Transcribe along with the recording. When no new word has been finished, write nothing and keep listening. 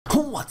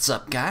What's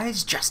up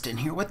guys, Justin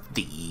here with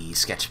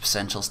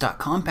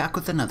TheSketchUpEssentials.com, back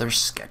with another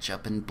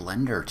SketchUp and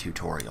Blender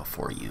tutorial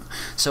for you.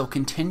 So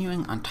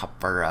continuing on top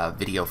of our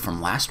video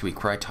from last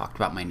week where I talked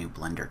about my new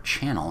Blender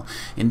channel,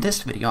 in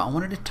this video I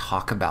wanted to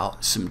talk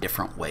about some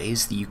different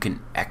ways that you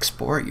can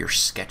export your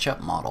SketchUp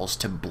models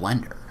to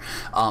Blender.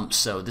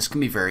 So this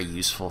can be very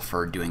useful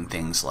for doing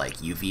things like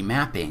UV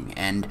mapping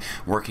and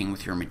working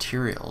with your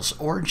materials,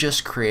 or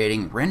just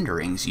creating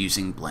renderings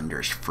using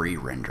Blender's free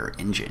render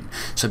engine.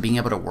 So being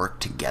able to work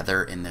together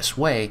in this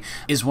way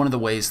is one of the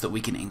ways that we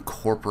can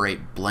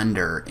incorporate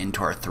Blender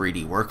into our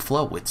 3D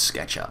workflow with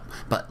SketchUp.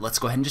 But let's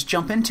go ahead and just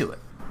jump into it.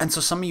 And so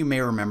some of you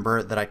may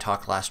remember that I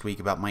talked last week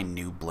about my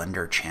new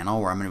Blender channel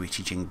where I'm going to be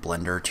teaching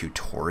Blender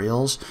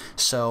tutorials.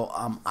 So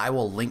I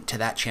will link to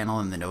that channel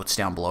in the notes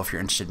down below if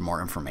you're interested in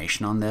more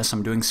information on this.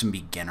 I'm doing some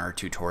beginner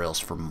tutorials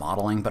for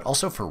modeling, but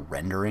also for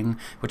rendering,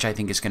 which I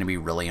think is going to be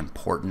really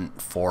important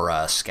for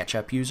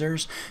SketchUp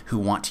users who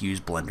want to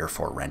use Blender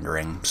for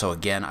rendering. So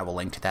again, I will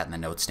link to that in the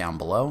notes down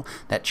below.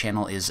 That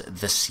channel is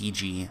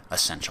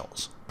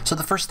TheSketchUpEssentials. So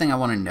the first thing I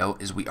want to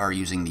note is we are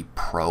using the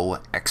Pro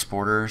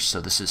exporter. So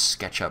this is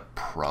SketchUp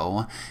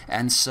Pro.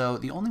 And so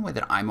the only way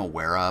that I'm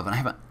aware of, and I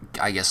haven't,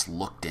 I guess,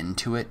 looked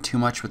into it too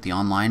much with the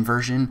online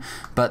version,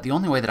 but the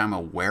only way that I'm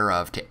aware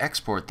of to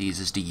export these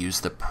is to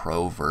use the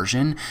Pro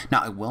version.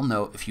 Now I will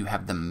note, if you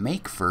have the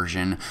Make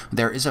version,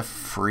 there is a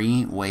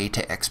free way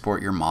to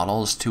export your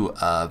models to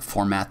a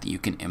format that you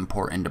can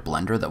import into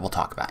Blender that we'll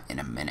talk about in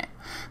a minute.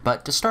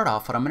 But to start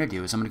off, what I'm going to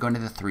do is I'm going to go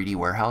into the 3D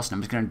warehouse and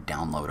I'm just going to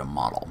download a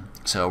model.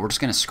 So we're just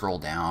going to scroll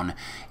down,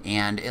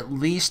 and at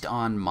least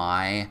on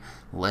my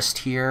list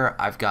here,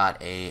 I've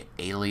got a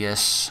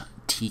alias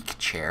teak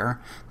chair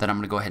that I'm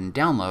going to go ahead and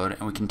download,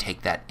 and we can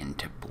take that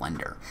into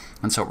Blender.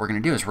 And so what we're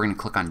going to do is we're going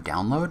to click on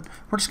download.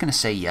 We're just going to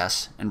say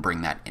yes and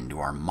bring that into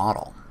our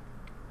model.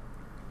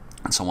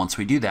 And so once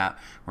we do that,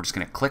 we're just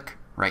going to click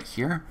right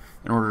here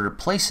in order to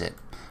place it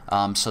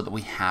so that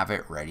we have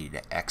it ready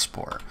to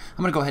export.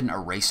 I'm going to go ahead and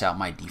erase out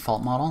my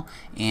default model,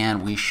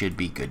 and we should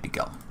be good to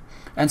go.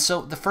 And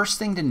so the first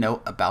thing to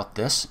note about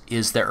this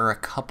is there are a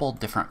couple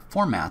different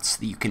formats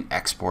that you can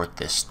export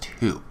this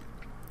to.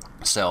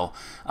 So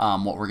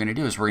what we're going to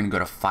do is we're going to go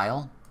to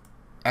File,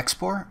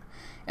 Export,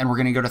 and we're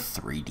going to go to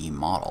 3D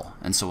Model.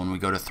 And so when we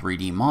go to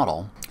 3D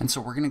Model, and so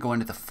we're going to go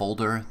into the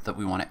folder that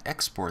we want to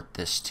export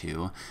this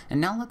to.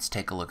 And now let's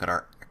take a look at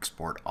our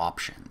export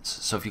options.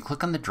 So if you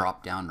click on the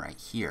drop down right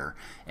here,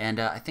 and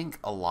I think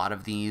a lot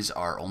of these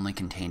are only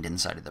contained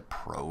inside of the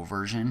Pro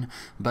version,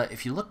 but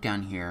if you look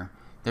down here,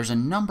 there's a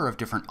number of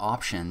different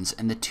options,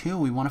 and the two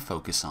we want to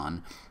focus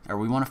on are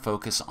the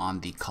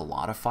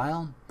coolatta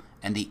file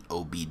and the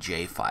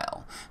OBJ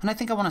file. And I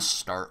think I want to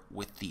start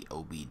with the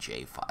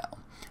OBJ file.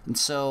 And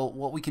so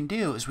what we can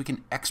do is we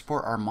can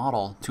export our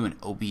model to an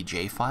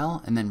OBJ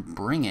file and then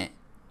bring it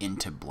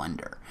into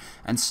Blender.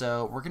 And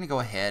so we're going to go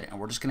ahead and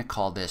we're just going to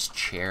call this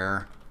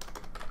chair_obj.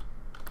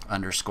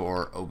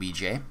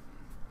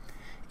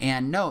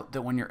 And note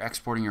that when you're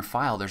exporting your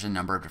file, there's a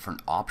number of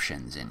different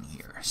options in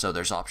here. So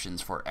there's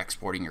options for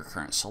exporting your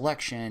current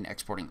selection,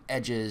 exporting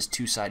edges,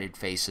 two-sided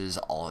faces,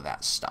 all of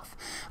that stuff.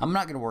 I'm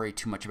not going to worry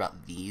too much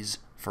about these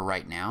for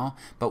right now,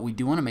 but we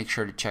do want to make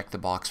sure to check the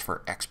box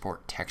for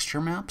export texture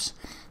maps.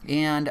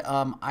 And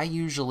I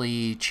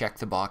usually check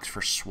the box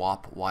for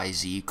swap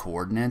YZ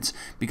coordinates,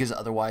 because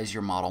otherwise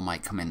your model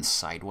might come in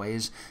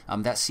sideways.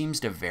 That seems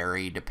to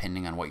vary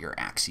depending on what your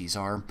axes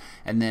are.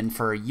 And then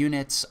for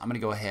units, I'm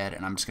going to go ahead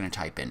and I'm just going to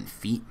type in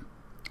feet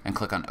and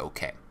click on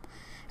OK.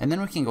 And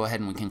then we can go ahead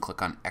and we can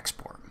click on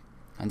export.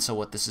 And so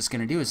what this is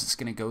going to do is it's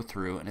going to go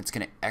through and it's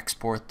going to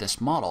export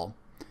this model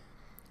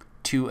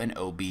to an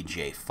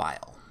OBJ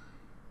file.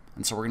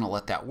 And so we're going to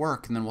let that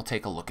work, and then we'll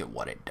take a look at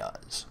what it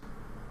does.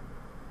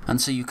 And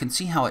so you can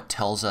see how it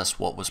tells us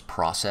what was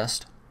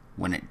processed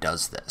when it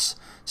does this.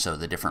 So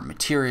the different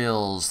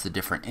materials, the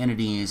different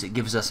entities, it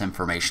gives us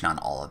information on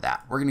all of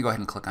that. We're going to go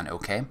ahead and click on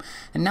OK.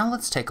 And now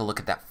let's take a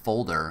look at that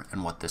folder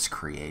and what this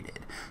created.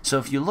 So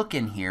if you look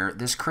in here,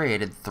 this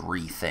created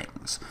three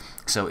things.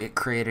 So it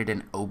created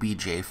an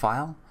OBJ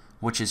file,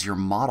 which is your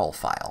model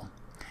file.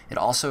 It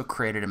also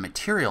created a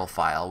material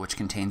file, which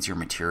contains your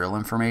material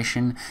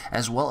information,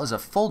 as well as a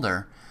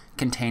folder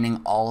containing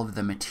all of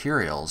the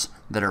materials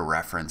that are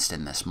referenced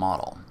in this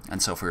model.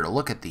 And so if we were to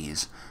look at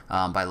these,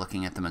 by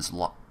looking at them as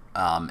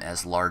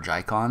large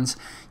icons,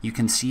 you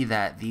can see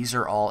that these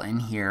are all in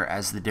here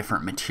as the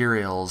different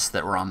materials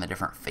that were on the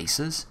different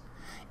faces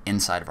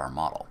inside of our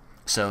model.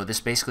 So this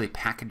basically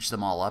packaged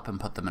them all up and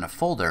put them in a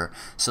folder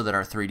so that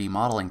our 3D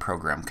modeling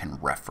program can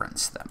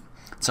reference them.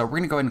 So we're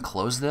going to go ahead and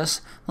close this.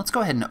 Let's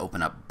go ahead and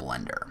open up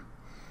Blender.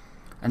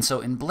 And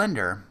so in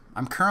Blender,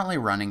 I'm currently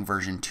running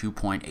version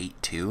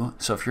 2.82.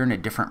 So if you're in a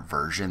different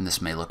version,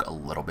 this may look a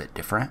little bit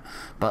different.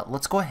 But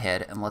let's go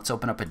ahead and let's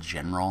open up a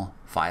general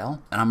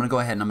file. And I'm going to go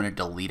ahead and I'm going to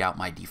delete out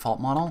my default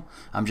model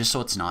just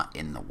so it's not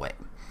in the way.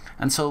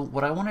 And so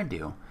what I want to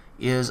do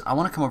is I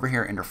want to come over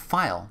here under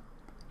File,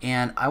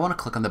 and I want to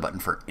click on the button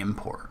for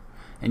Import.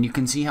 And you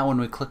can see how when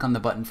we click on the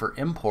button for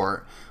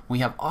import, we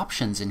have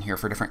options in here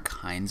for different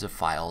kinds of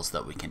files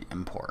that we can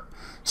import.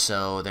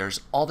 So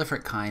there's all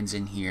different kinds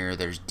in here.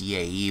 There's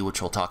DAE,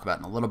 which we'll talk about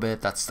in a little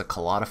bit. That's the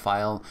coolatta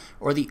file,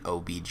 or the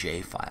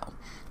OBJ file.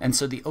 And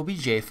so the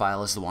OBJ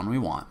file is the one we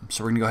want.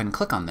 So we're going to go ahead and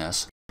click on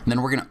this. And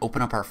then we're going to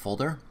open up our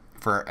folder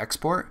for our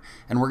export,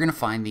 and we're going to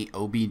find the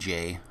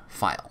OBJ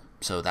file.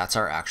 So that's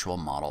our actual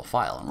model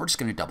file, and we're just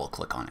going to double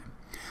click on it.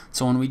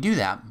 So when we do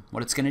that,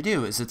 what it's going to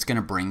do is it's going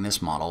to bring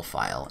this model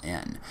file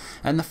in.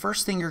 And the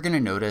first thing you're going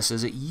to notice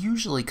is it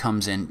usually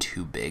comes in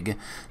too big.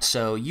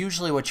 So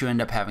usually what you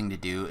end up having to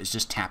do is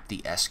just tap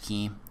the S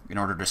key in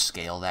order to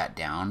scale that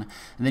down.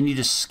 And then you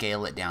just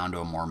scale it down to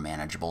a more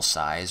manageable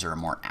size or a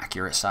more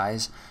accurate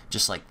size,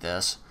 just like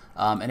this.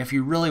 And if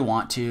you really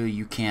want to,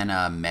 you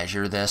can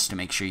measure this to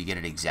make sure you get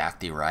it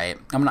exactly right.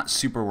 I'm not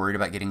super worried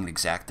about getting it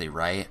exactly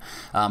right.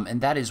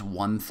 And that is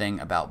one thing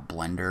about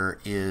Blender,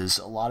 is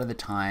a lot of the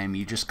time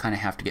you just kind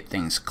of have to get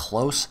things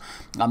close.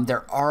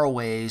 There are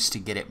ways to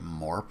get it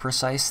more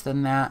precise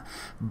than that,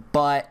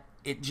 but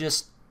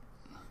it's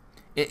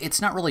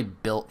not really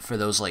built for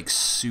those like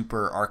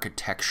super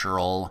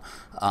architectural,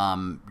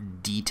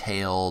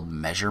 detailed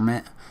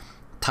measurement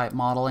type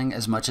modeling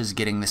as much as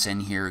getting this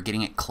in here,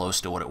 getting it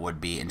close to what it would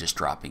be, and just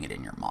dropping it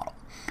in your model.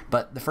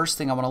 But the first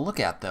thing I want to look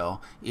at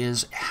though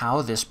is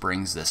how this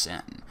brings this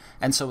in.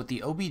 And so with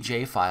the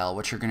OBJ file,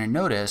 what you're going to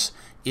notice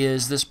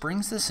is this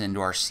brings this into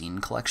our scene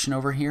collection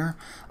over here.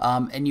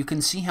 And you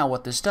can see how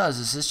what this does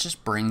is this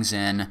just brings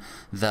in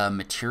the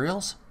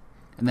materials,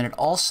 and then it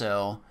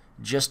also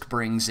just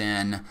brings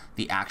in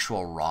the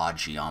actual raw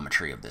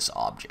geometry of this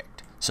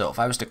object. So if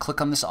I was to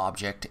click on this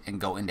object and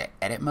go into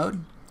edit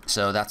mode,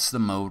 so that's the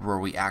mode where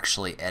we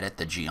actually edit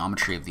the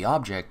geometry of the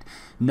object,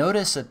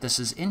 notice that this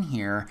is in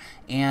here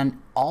and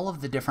all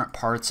of the different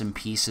parts and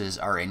pieces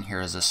are in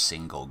here as a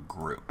single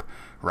group,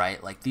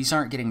 right? Like these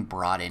aren't getting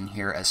brought in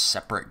here as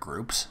separate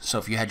groups. So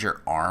if you had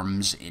your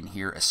arms in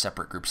here as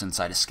separate groups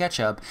inside of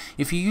SketchUp,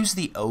 if you use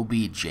the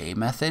OBJ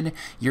method,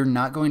 you're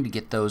not going to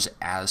get those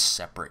as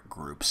separate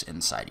groups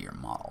inside of your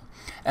model.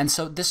 And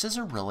so this is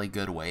a really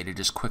good way to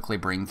just quickly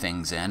bring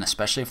things in,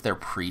 especially if they're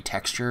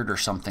pre-textured or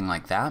something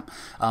like that.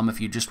 If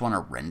you just want to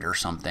render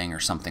something or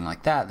something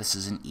like that, this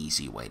is an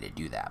easy way to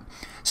do that.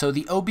 So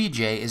the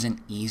OBJ is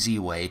an easy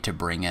way to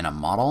bring in a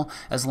model,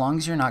 as long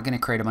as you're not going to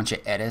create a bunch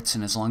of edits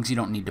and as long as you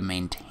don't need to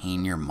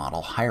maintain your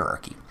model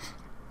hierarchy.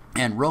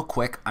 And real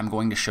quick, I'm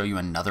going to show you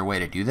another way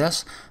to do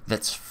this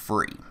that's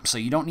free. So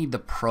you don't need the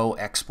Pro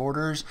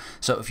exporters.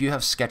 So if you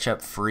have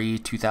SketchUp free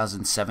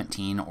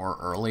 2017 or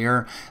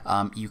earlier,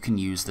 you can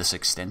use this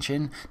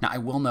extension. Now I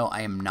will note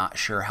I am not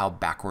sure how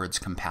backwards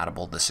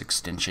compatible this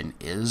extension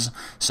is.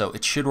 So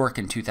it should work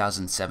in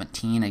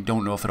 2017. I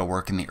don't know if it'll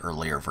work in the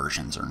earlier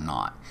versions or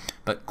not.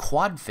 But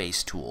Quad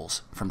Face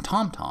Tools from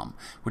TomTom,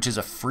 which is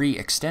a free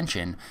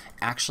extension,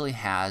 actually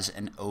has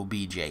an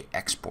OBJ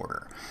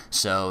exporter.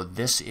 So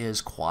this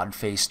is Quad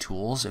Face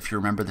Tools. If you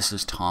remember, this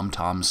is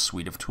TomTom's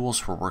suite of tools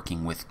for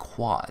working with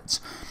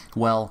quads.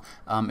 Well,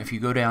 if you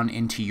go down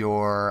into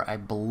your, I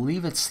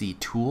believe it's the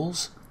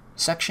Tools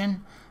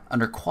section,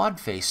 under Quad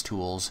Face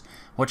Tools,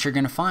 what you're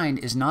going to find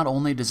is not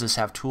only does this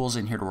have tools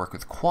in here to work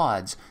with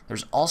quads,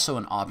 there's also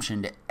an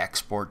option to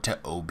export to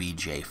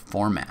OBJ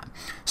format.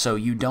 So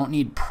you don't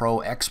need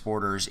Pro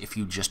exporters if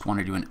you just want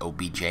to do an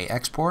OBJ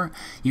export.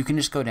 You can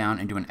just go down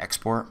and do an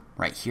export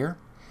right here.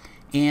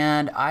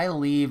 And I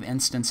leave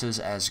instances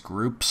as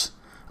groups.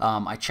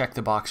 I check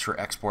the box for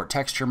export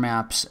texture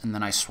maps, and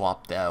then I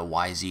swap the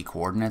YZ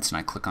coordinates and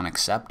I click on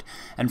accept.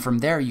 And from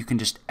there you can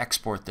just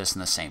export this in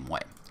the same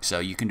way. So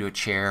you can do a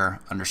chair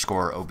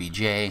underscore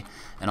OBJ, and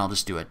I'll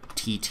just do a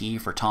TT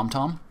for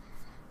TomTom.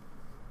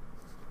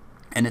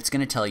 And it's going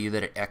to tell you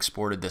that it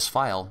exported this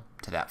file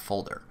to that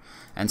folder.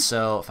 And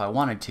so if I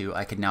wanted to,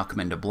 I could now come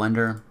into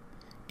Blender,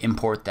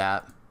 import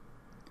that,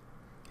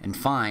 and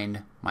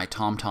find my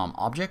TomTom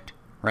object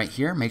right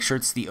here. Make sure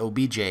it's the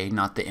OBJ,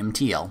 not the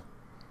MTL.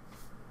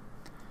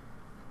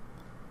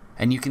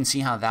 And you can see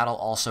how that'll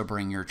also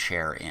bring your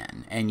chair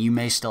in. And you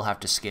may still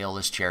have to scale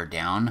this chair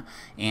down.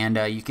 And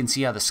you can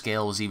see how the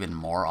scale was even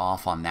more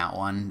off on that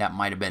one. That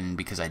might have been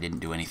because I didn't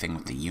do anything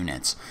with the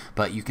units.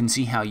 But you can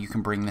see how you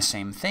can bring the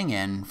same thing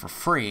in for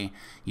free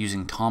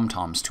using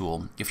TomTom's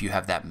tool if you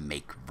have that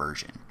make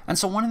version. And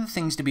so one of the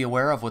things to be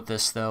aware of with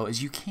this though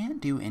is you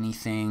can't do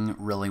anything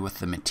really with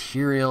the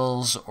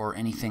materials or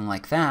anything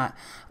like that.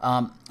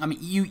 I mean,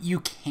 you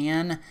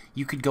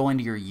could go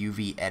into your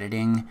UV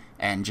editing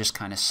and just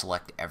kind of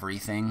select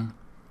everything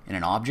in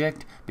an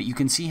object, but you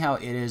can see how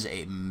it is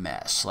a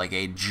mess, like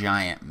a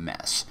giant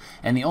mess.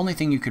 And the only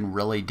thing you can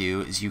really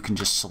do is you can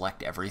just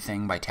select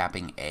everything by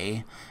tapping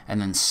A and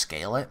then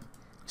scale it.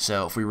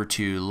 So if we were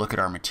to look at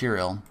our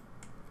material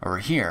over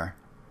here,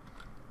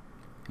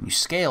 and you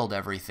scaled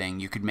everything,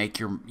 you could make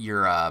your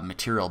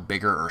material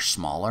bigger or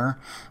smaller.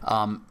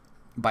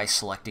 by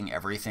selecting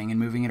everything and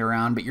moving it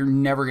around, but you're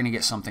never going to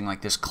get something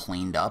like this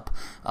cleaned up.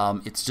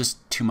 It's just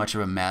too much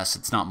of a mess.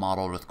 It's not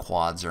modeled with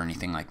quads or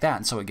anything like that,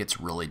 and so it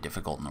gets really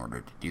difficult in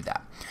order to do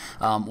that.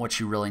 What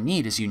you really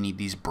need is you need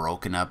these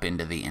broken up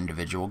into the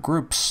individual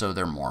groups so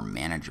they're more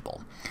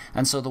manageable.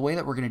 And so the way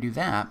that we're going to do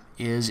that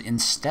is,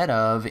 instead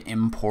of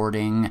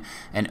importing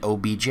an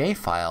OBJ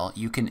file,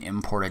 you can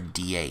import a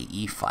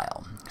DAE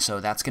file. So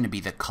that's going to be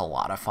the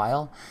coolatta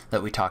file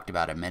that we talked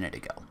about a minute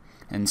ago.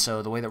 And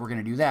so the way that we're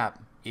going to do that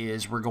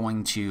is we're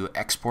going to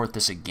export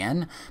this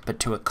again, but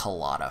to a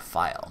coolatta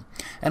file.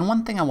 And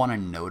one thing I want to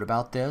note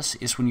about this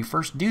is when you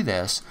first do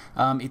this,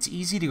 it's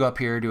easy to go up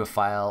here, do a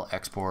file,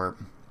 export,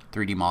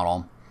 3D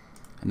model,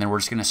 and then we're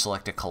just going to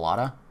select a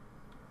coolatta.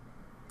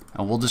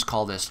 And we'll just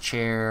call this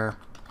chair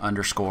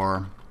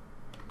underscore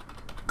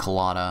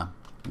coolatta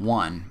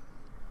 1.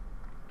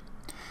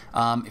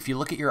 If you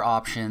look at your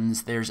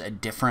options, there's a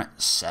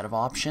different set of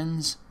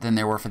options than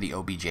there were for the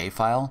OBJ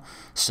file.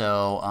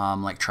 So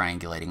like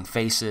triangulating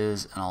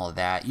faces and all of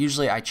that.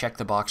 Usually I check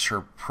the box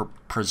for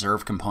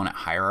preserve component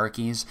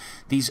hierarchies.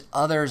 These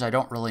others I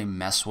don't really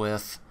mess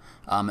with,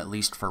 at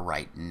least for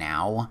right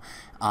now.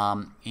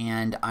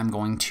 And I'm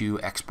going to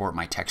export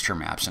my texture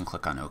maps and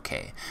click on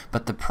OK.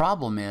 But the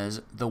problem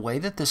is the way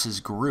that this is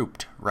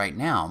grouped right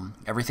now,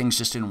 everything's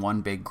just in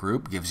one big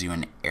group, gives you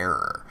an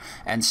error.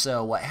 And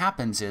so what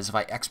happens is if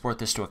I export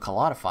this to a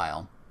coolatta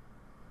file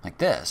like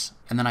this,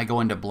 and then I go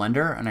into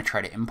Blender and I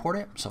try to import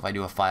it. So if I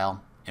do a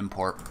file,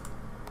 import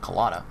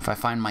coolatta, if I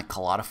find my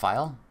coolatta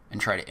file and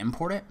try to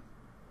import it,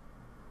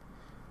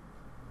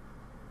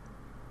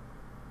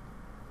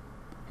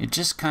 it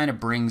just kind of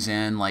brings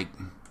in like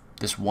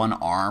this one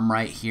arm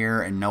right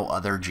here and no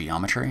other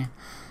geometry.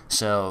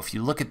 So if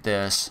you look at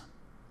this,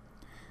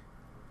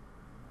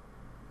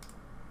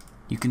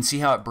 you can see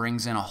how it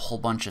brings in a whole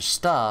bunch of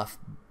stuff,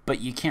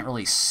 but you can't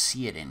really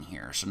see it in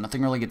here. So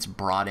nothing really gets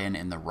brought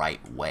in the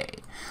right way.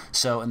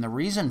 So, and the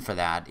reason for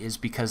that is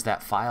because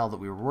that file that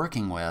we were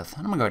working with,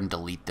 and I'm gonna go ahead and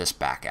delete this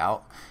back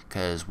out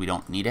because we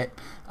don't need it.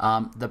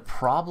 The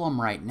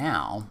problem right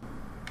now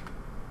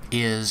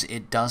is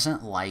it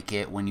doesn't like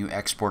it when you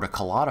export a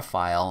coolatta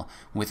file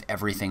with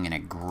everything in a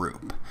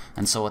group.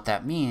 And so what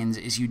that means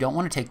is you don't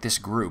want to take this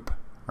group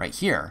right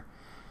here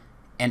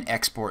and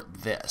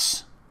export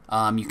this.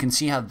 You can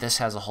see how this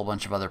has a whole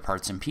bunch of other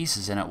parts and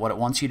pieces in it. What it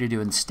wants you to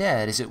do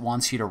instead is it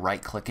wants you to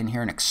right click in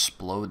here and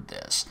explode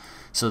this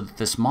so that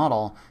this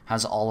model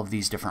has all of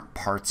these different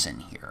parts in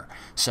here.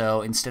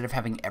 So instead of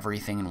having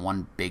everything in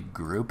one big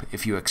group,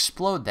 if you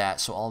explode that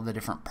so all the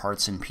different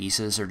parts and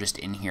pieces are just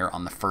in here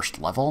on the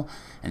first level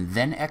and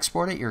then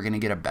export it, you're going to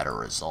get a better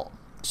result.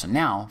 So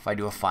now if I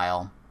do a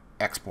file,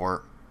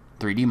 export,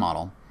 3D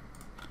model,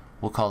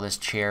 we'll call this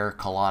chair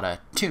coolatta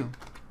 2.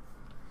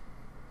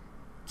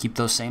 Keep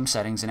those same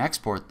settings and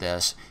export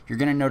this, you're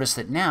going to notice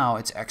that now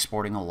it's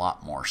exporting a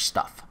lot more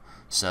stuff.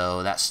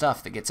 So that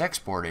stuff that gets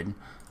exported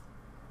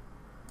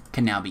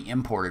can now be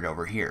imported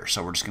over here.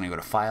 So we're just going to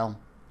go to File,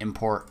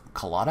 Import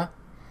Coolatta.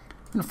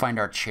 We're going to find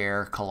our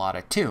chair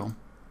coolatta 2.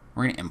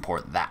 We're going to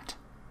import that.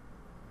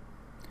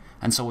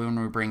 And so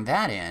when we bring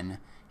that in,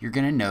 you're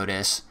going to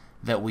notice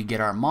that we get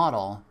our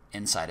model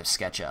inside of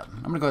SketchUp.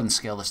 I'm going to go ahead and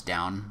scale this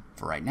down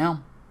for right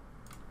now.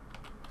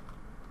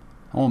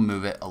 And we'll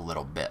move it a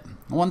little bit.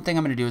 One thing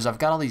I'm going to do is I've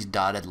got all these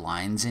dotted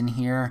lines in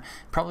here.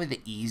 Probably the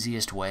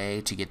easiest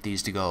way to get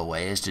these to go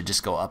away is to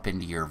just go up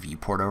into your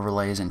viewport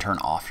overlays and turn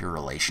off your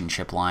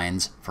relationship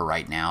lines for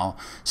right now.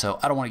 So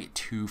I don't want to get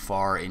too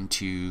far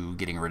into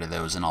getting rid of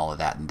those and all of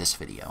that in this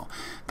video.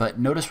 But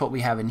notice what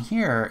we have in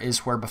here is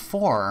where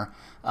before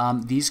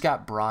these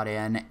got brought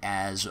in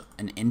as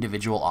an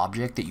individual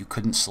object that you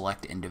couldn't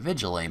select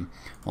individually.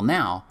 Well,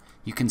 now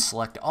you can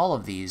select all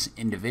of these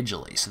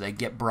individually, so they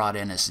get brought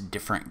in as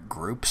different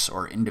groups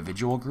or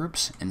individual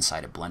groups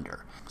inside of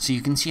Blender. So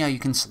you can see how you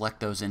can select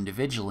those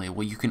individually.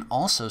 Well, you can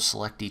also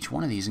select each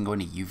one of these and go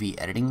into UV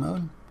editing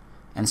mode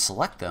and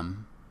select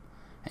them,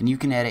 and you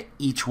can edit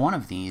each one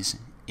of these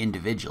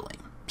individually.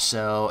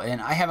 So,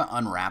 and I haven't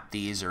unwrapped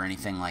these or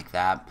anything like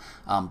that,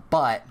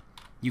 but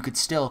you could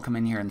still come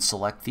in here and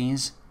select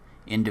these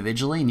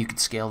individually, and you could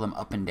scale them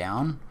up and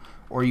down,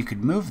 or you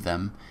could move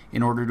them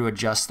in order to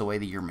adjust the way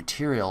that your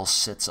material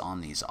sits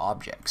on these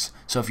objects.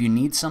 So if you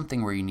need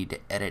something where you need to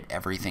edit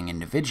everything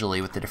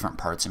individually with the different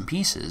parts and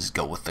pieces,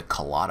 go with the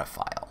coolatta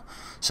file.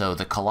 So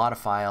the coolatta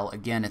file,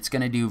 again, it's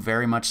going to do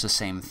very much the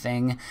same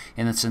thing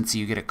in the sense that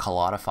you get a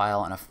coolatta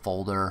file and a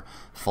folder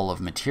full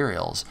of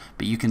materials,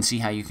 but you can see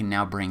how you can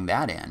now bring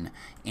that in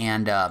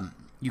and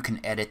you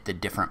can edit the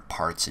different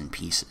parts and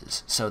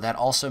pieces. So that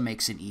also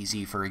makes it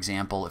easy, for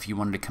example, if you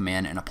wanted to come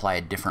in and apply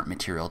a different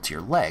material to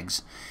your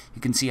legs,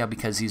 you can see how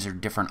because these are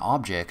different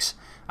objects,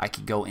 I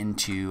could go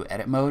into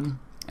edit mode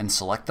and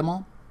select them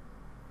all.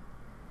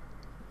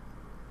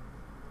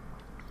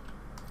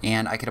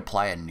 And I could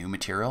apply a new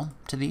material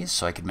to these.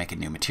 So I could make a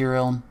new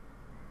material,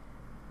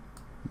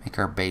 make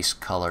our base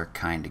color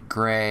kind of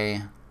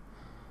gray,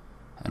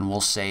 and we'll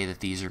say that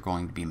these are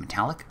going to be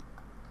metallic,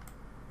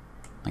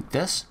 like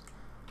this.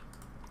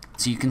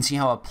 So you can see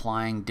how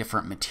applying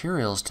different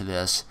materials to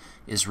this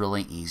is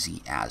really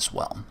easy as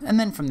well. And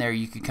then from there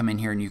you could come in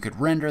here and you could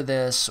render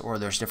this, or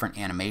there's different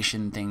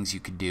animation things you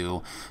could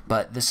do,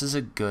 but this is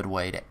a good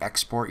way to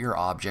export your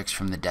objects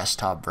from the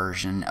desktop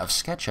version of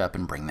SketchUp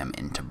and bring them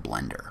into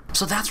Blender.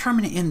 So that's where I'm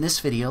going to end this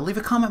video. Leave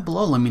a comment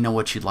below, let me know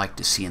what you'd like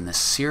to see in this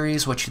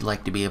series, what you'd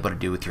like to be able to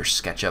do with your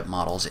SketchUp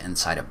models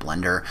inside of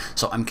Blender.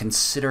 So I'm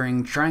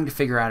considering trying to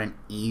figure out an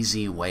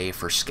easy way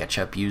for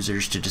SketchUp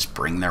users to just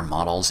bring their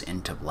models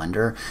into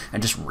Blender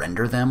and just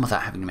render them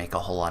without having to make a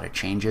whole lot of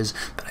changes.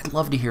 But I'd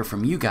love to hear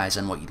from you guys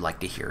on what you'd like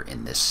to hear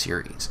in this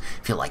series.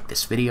 If you like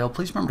this video,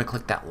 please remember to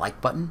click that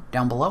like button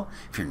down below.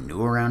 If you're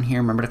new around here,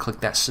 remember to click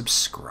that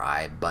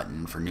subscribe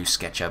button for new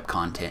SketchUp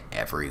content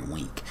every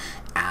week.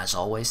 As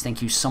always,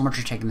 thank you so much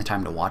for taking the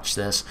time to watch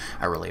this.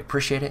 I really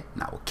appreciate it,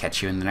 and I will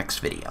catch you in the next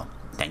video.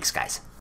 Thanks, guys.